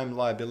sheet home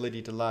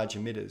liability to large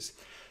emitters.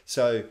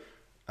 So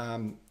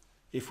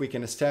if we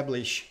can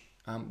establish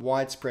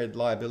widespread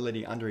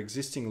liability under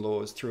existing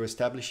laws through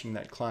establishing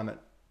that climate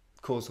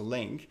causal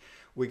link,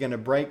 we're going to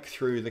break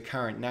through the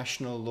current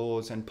national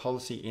laws and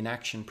policy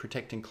inaction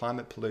protecting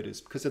climate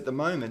polluters. Because at the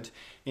moment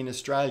in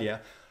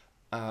Australia,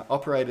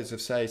 operators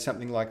of, say,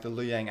 something like the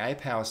Loy Yang A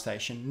power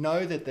station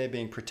know that they're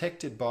being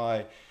protected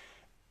by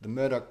the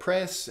Murdoch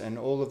press and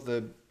all of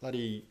the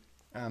bloody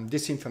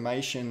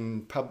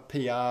disinformation,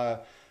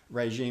 PR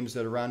regimes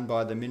that are run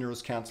by the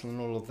Minerals Council and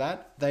all of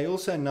that. They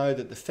also know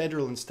that the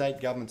federal and state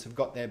governments have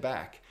got their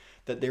back,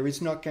 that there is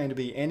not going to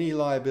be any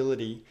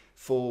liability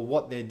for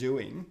what they're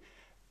doing,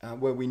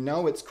 where we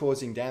know it's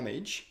causing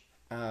damage.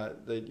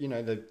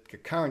 The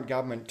current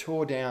government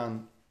tore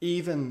down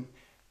even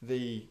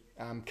the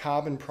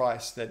carbon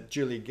price that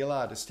Julia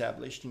Gillard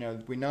established.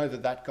 We know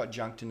that that got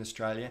junked in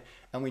Australia,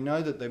 and we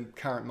know that the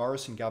current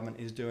Morrison government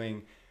is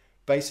doing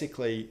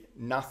basically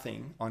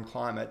nothing on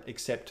climate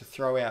except to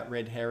throw out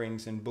red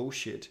herrings and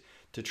bullshit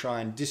to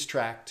try and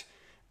distract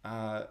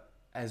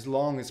as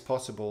long as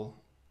possible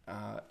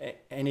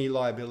any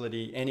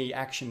liability, any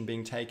action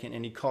being taken,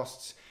 any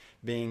costs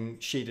being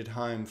sheeted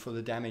home for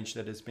the damage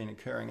that has been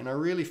occurring. And I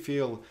really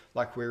feel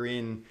like we're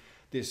in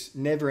this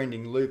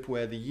never-ending loop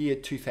where the year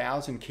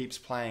 2000 keeps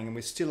playing, and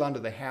we're still under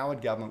the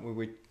Howard government,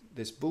 where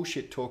this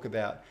bullshit talk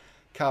about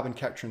carbon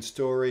capture and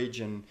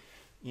storage and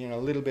a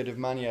little bit of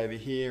money over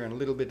here and a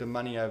little bit of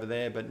money over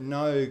there, but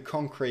no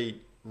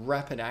concrete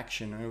rapid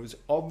action. And it was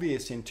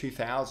obvious in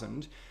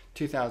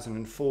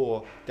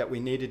 2004 that we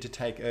needed to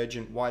take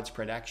urgent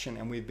widespread action,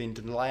 and we've been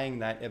delaying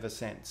that ever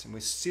since, and we're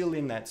still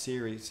in that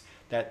series,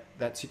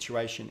 that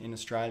situation in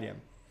Australia.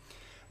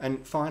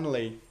 And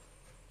finally,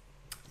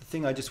 the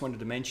thing I just wanted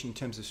to mention in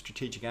terms of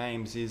strategic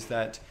aims is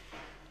that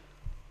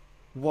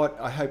what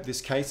I hope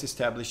this case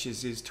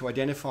establishes is to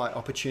identify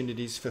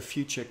opportunities for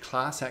future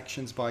class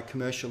actions by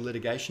commercial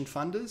litigation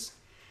funders,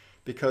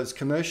 because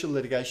commercial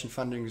litigation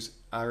funders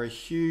are a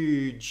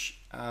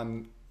huge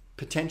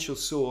potential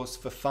source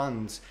for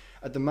funds.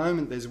 At the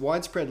moment, there's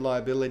widespread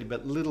liability,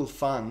 but little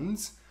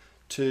funds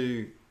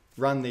to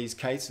run these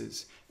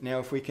cases. Now,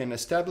 if we can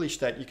establish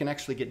that you can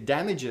actually get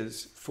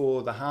damages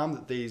for the harm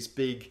that these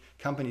big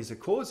companies are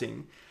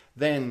causing,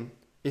 then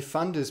if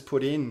funders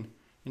put in,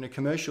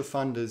 commercial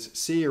funders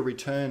see a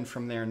return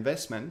from their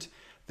investment,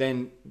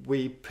 then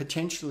we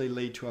potentially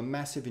lead to a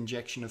massive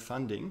injection of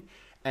funding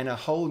and a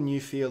whole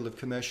new field of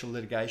commercial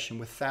litigation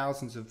with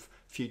thousands of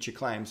future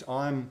claims.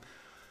 I'm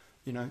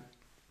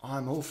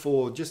all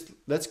for just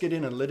let's get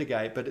in and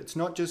litigate, but it's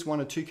not just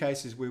one or two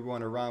cases we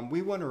want to run.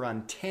 We want to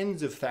run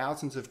tens of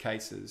thousands of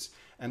cases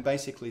and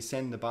basically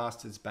send the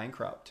bastards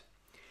bankrupt.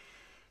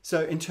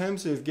 So in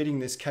terms of getting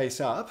this case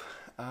up,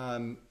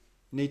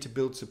 need to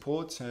build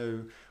support.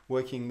 So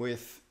working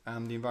with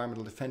the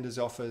Environmental Defender's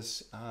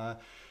Office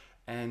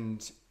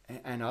and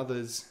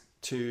others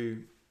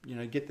to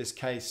get this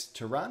case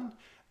to run.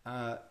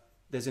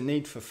 There's a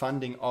need for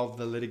funding of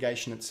the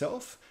litigation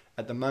itself.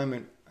 At the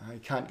moment, you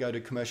can't go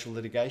to commercial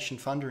litigation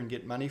funder and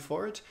get money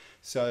for it.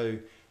 So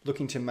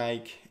looking to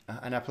make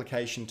an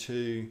application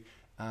to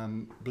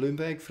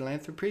Bloomberg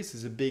Philanthropies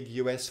is a big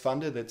US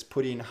funder that's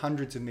put in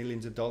hundreds of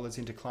millions of dollars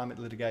into climate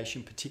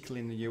litigation,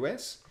 particularly in the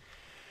US.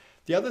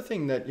 The other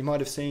thing that you might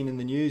have seen in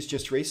the news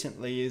just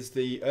recently is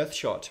the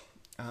Earthshot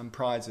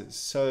prizes.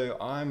 So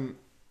I'm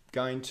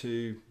going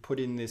to put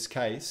in this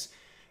case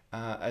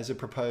as a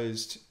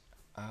proposed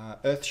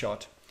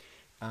Earthshot.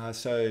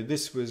 So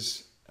this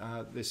was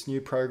this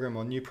new program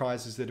or new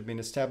prizes that have been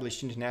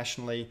established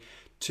internationally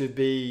to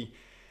be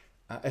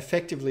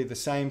effectively the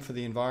same for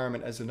the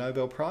environment as the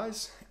Nobel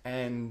Prize,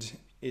 and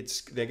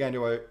they're going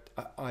to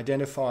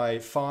identify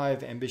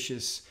five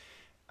ambitious,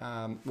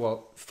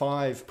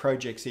 5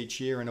 projects each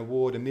year and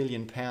award £1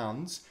 million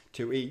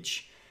to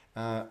each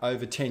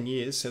over 10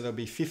 years. So there'll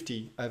be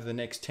 50 over the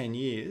next 10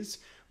 years,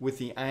 with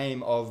the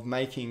aim of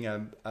making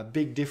a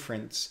big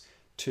difference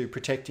to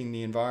protecting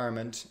the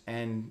environment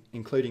and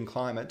including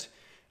climate.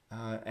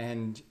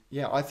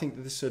 I think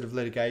that this sort of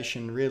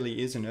litigation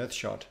really is an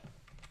Earthshot.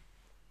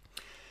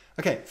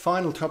 Okay,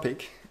 final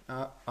topic.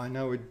 I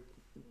know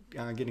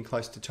we're getting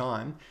close to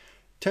time.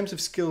 In terms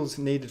of skills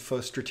needed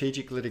for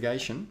strategic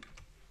litigation,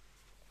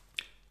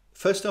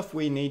 first off,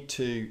 we need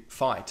to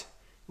fight.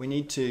 We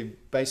need to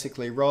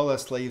basically roll our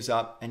sleeves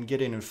up and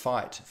get in and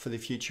fight for the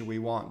future we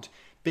want.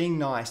 Being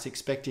nice,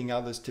 expecting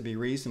others to be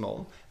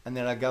reasonable, and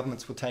that our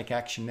governments will take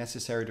action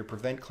necessary to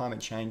prevent climate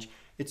change,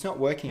 it's not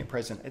working at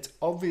present. It's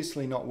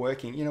obviously not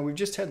working. We've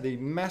just had the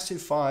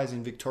massive fires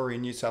in Victoria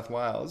and New South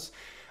Wales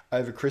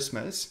over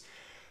Christmas.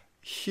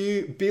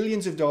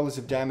 billions of dollars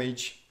of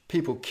damage,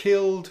 people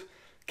killed,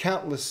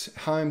 countless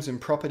homes and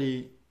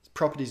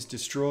properties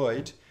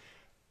destroyed,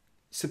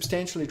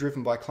 substantially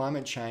driven by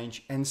climate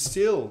change, and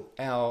still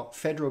our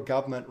federal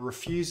government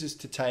refuses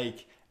to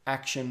take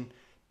action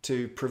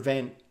to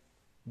prevent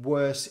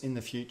worse in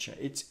the future.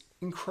 It's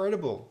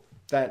incredible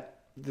that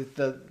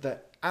the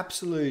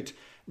absolute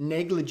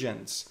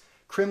negligence,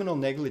 criminal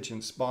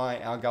negligence by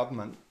our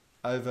government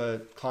over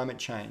climate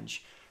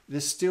change, they're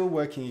still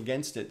working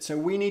against it. So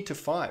we need to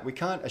fight. We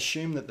can't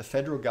assume that the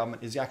federal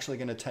government is actually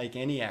going to take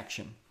any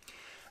action.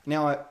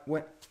 Now,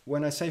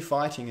 when I say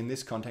fighting in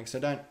this context, I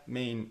don't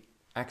mean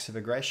acts of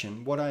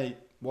aggression. What I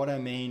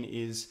mean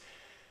is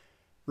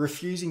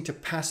refusing to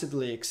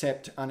passively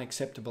accept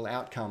unacceptable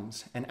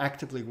outcomes and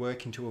actively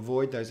working to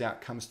avoid those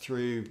outcomes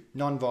through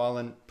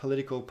non-violent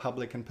political,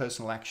 public and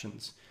personal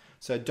actions.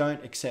 So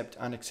don't accept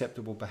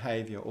unacceptable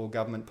behaviour or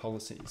government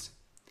policies.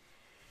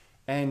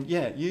 And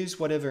yeah, use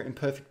whatever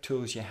imperfect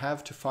tools you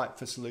have to fight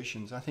for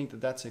solutions. I think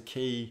that that's a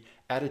key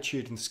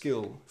attitude and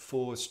skill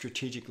for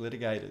strategic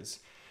litigators.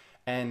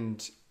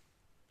 And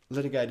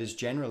litigators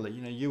generally,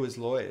 you as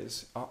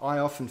lawyers, I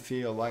often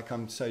feel like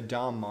I'm so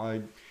dumb.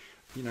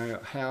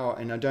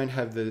 And I don't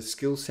have the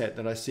skill set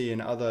that I see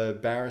in other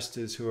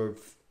barristers who are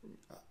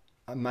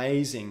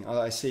amazing.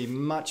 I see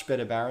much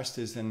better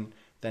barristers than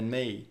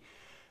me.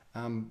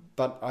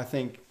 But I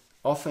think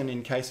often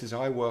in cases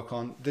I work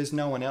on, there's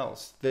no one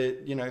else.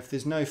 If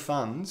there's no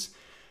funds,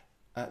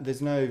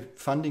 there's no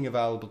funding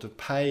available to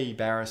pay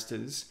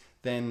barristers,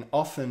 then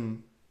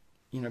often,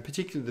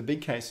 particularly the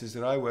big cases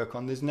that I work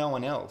on, there's no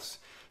one else.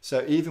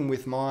 So even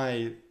with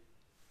my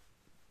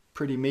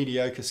pretty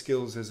mediocre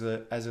skills as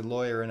a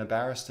lawyer and a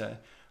barrister,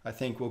 I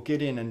think we'll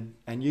get in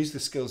and use the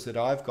skills that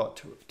I've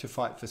got to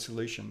fight for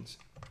solutions.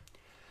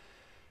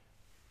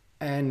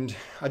 And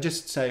I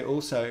just say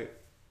also,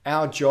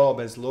 our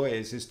job as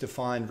lawyers is to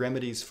find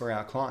remedies for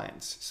our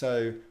clients.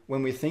 So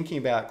when we're thinking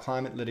about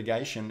climate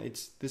litigation,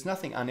 there's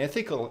nothing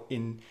unethical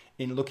in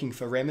looking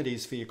for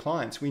remedies for your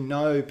clients. We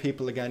know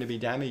people are going to be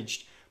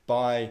damaged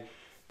by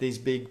these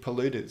big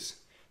polluters.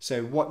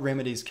 So what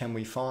remedies can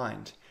we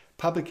find?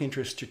 Public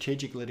interest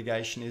strategic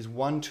litigation is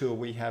one tool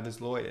we have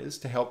as lawyers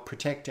to help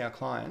protect our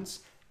clients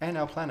and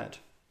our planet.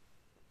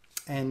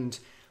 And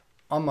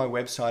on my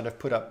website, I've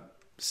put up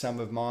some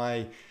of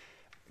my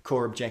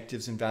core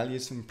objectives and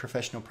values in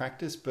professional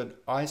practice,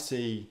 but I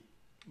see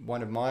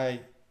one of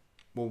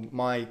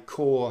my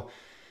core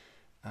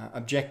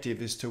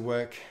objective is to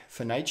work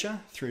for nature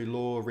through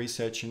law,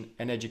 research and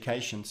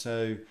education.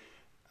 So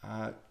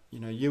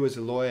you as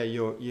a lawyer,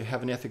 you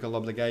have an ethical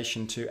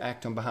obligation to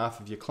act on behalf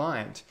of your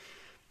client.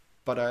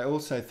 But I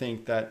also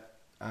think that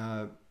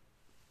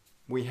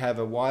we have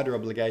a wider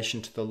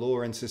obligation to the law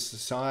and to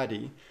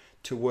society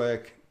to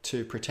work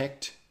to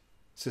protect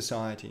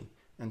society.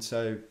 And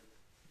so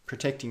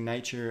protecting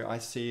nature I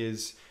see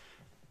as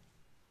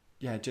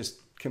just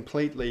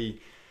completely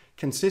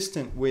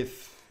consistent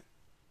with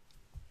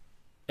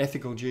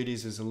ethical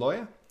duties as a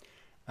lawyer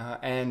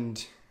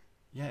and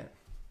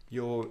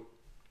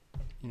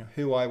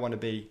who I want to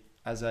be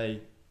as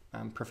a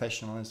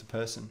professional, as a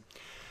person.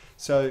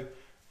 So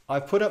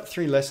I've put up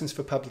 3 lessons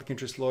for public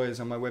interest lawyers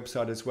on my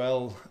website as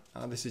well.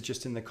 This is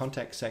just in the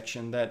contact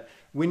section, that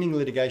winning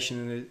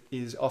litigation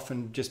is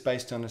often just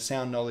based on a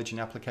sound knowledge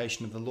and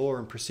application of the law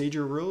and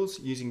procedural rules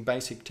using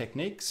basic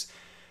techniques.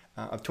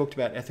 I've talked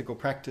about ethical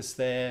practice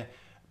there,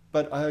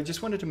 but I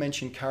just wanted to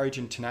mention courage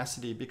and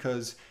tenacity,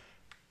 because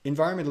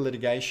environmental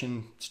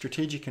litigation,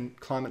 strategic and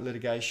climate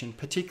litigation,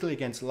 particularly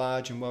against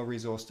large and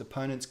well-resourced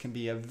opponents, can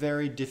be a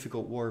very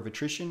difficult war of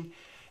attrition,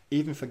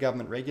 even for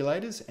government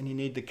regulators, and you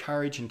need the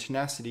courage and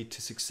tenacity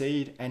to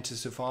succeed and to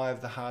survive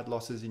the hard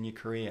losses in your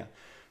career.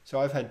 So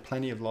I've had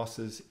plenty of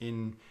losses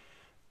in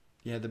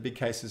the big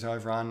cases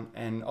I've run,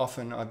 and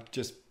often I've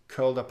just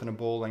curled up in a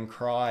ball and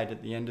cried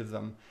at the end of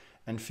them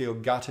and feel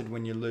gutted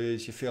when you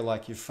lose. You feel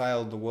like you've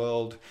failed the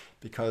world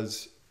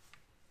because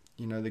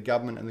the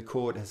government and the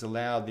court has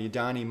allowed the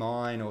Adani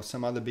mine or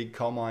some other big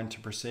coal mine to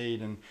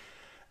proceed,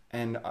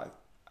 and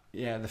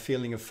the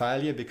feeling of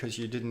failure because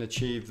you didn't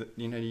achieve,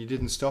 you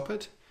didn't stop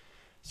it.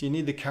 So you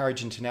need the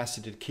courage and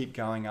tenacity to keep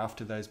going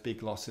after those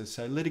big losses.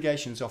 So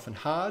litigation is often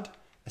hard,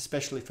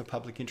 especially for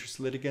public interest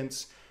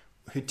litigants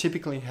who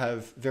typically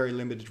have very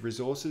limited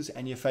resources,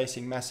 and you're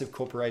facing massive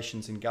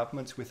corporations and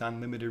governments with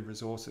unlimited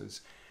resources.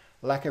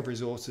 Lack of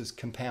resources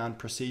compound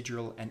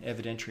procedural and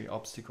evidentiary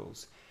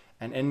obstacles.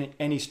 And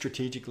any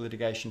strategic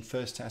litigation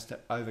first has to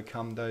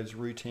overcome those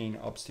routine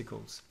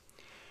obstacles.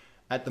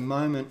 At the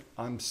moment,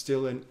 I'm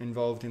still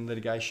involved in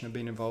litigation. I've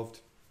been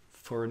involved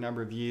for a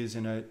number of years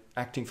in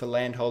acting for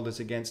landholders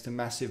against a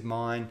massive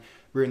mine.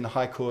 We were in the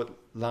High Court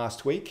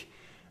last week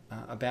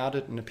about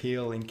it, an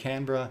appeal in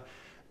Canberra.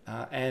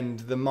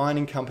 And the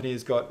mining company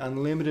has got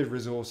unlimited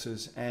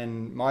resources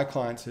and my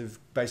clients have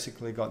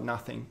basically got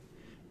nothing.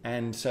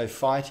 And so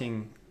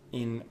fighting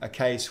in a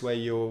case where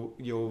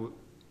your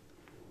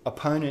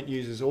opponent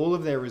uses all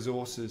of their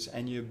resources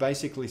and you're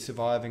basically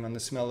surviving on the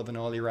smell of an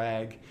oily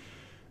rag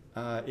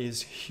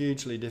is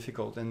hugely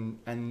difficult.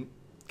 And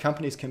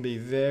companies can be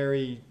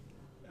very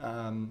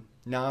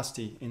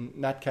nasty.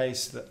 In that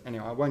case,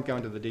 anyway, I won't go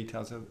into the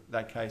details of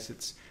that case.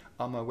 It's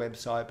on my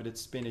website, but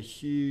it's been a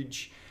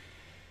huge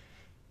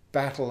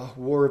battle, a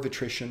war of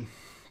attrition.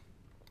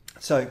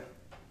 So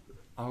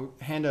I'll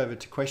hand over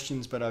to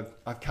questions, but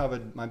I've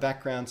covered my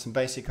background, some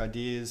basic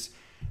ideas,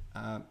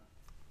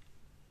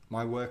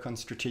 my work on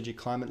strategic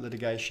climate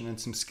litigation, and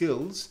some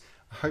skills.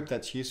 I hope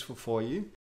that's useful for you.